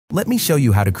Let me show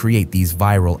you how to create these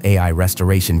viral AI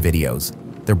restoration videos.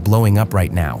 They're blowing up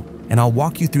right now, and I'll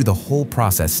walk you through the whole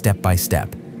process step by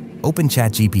step. Open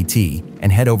ChatGPT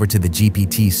and head over to the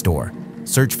GPT store.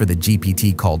 Search for the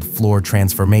GPT called Floor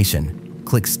Transformation.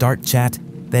 Click Start Chat,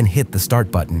 then hit the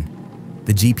Start button.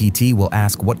 The GPT will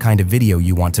ask what kind of video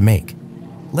you want to make.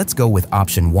 Let's go with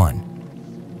option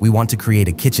 1. We want to create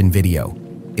a kitchen video.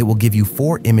 It will give you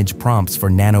 4 image prompts for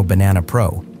Nano Banana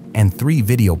Pro and 3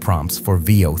 video prompts for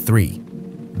Veo 3.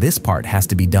 This part has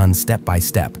to be done step by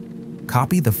step.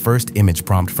 Copy the first image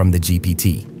prompt from the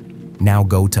GPT. Now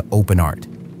go to OpenArt.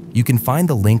 You can find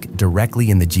the link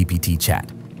directly in the GPT chat.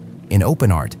 In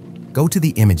OpenArt, go to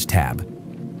the Image tab.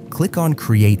 Click on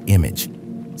Create Image.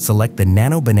 Select the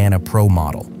Nano Banana Pro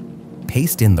model.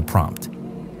 Paste in the prompt.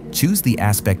 Choose the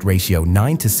aspect ratio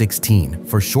 9:16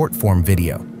 for short-form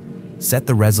video. Set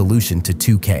the resolution to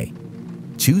 2K.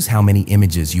 Choose how many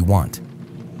images you want.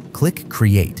 Click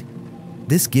Create.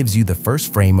 This gives you the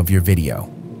first frame of your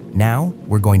video. Now,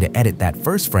 we're going to edit that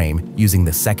first frame using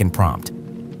the second prompt.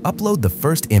 Upload the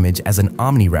first image as an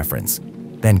Omni reference.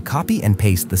 Then copy and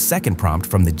paste the second prompt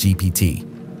from the GPT.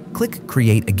 Click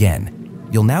Create again.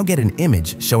 You'll now get an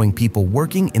image showing people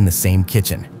working in the same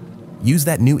kitchen. Use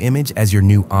that new image as your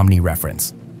new Omni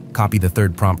reference. Copy the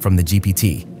third prompt from the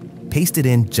GPT. Paste it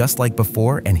in just like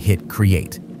before and hit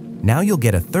Create. Now you'll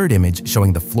get a third image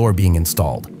showing the floor being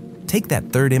installed. Take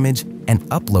that third image and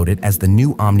upload it as the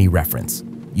new Omni reference.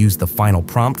 Use the final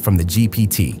prompt from the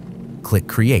GPT. Click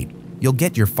Create. You'll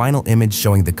get your final image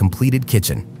showing the completed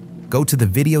kitchen. Go to the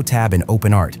Video tab in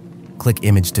OpenArt. Click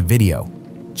Image to Video.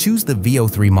 Choose the Veo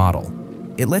 3 model.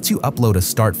 It lets you upload a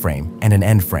start frame and an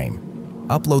end frame.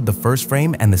 Upload the first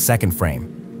frame and the second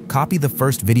frame. Copy the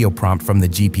first video prompt from the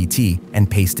GPT and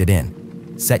paste it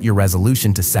in. Set your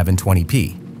resolution to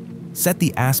 720p. Set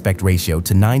the aspect ratio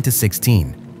to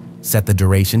 9:16. Set the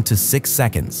duration to 6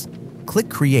 seconds. Click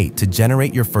Create to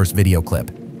generate your first video clip.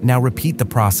 Now repeat the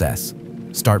process.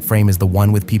 Start frame is the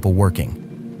one with people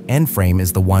working. End frame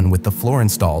is the one with the floor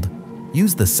installed.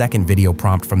 Use the second video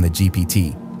prompt from the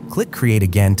GPT. Click Create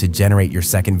again to generate your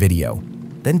second video.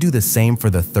 Then do the same for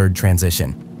the third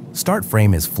transition. Start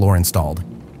frame is floor installed.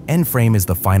 End frame is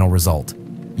the final result.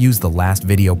 Use the last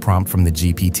video prompt from the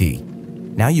GPT.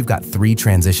 Now you've got 3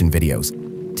 transition videos.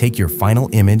 Take your final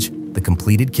image, the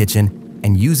completed kitchen,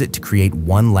 and use it to create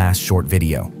one last short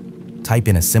video. Type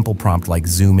in a simple prompt like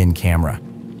Zoom in camera.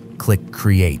 Click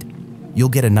Create. You'll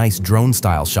get a nice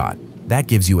drone-style shot. That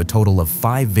gives you a total of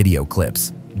 5 video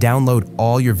clips. Download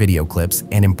all your video clips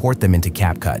and import them into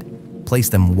CapCut. Place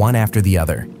them one after the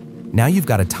other. Now you've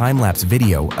got a time-lapse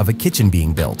video of a kitchen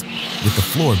being built, with the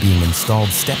floor being installed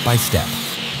step by step.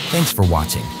 Thanks for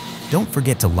watching. Don't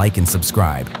forget to like and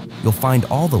subscribe. You'll find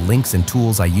all the links and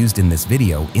tools I used in this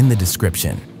video in the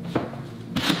description.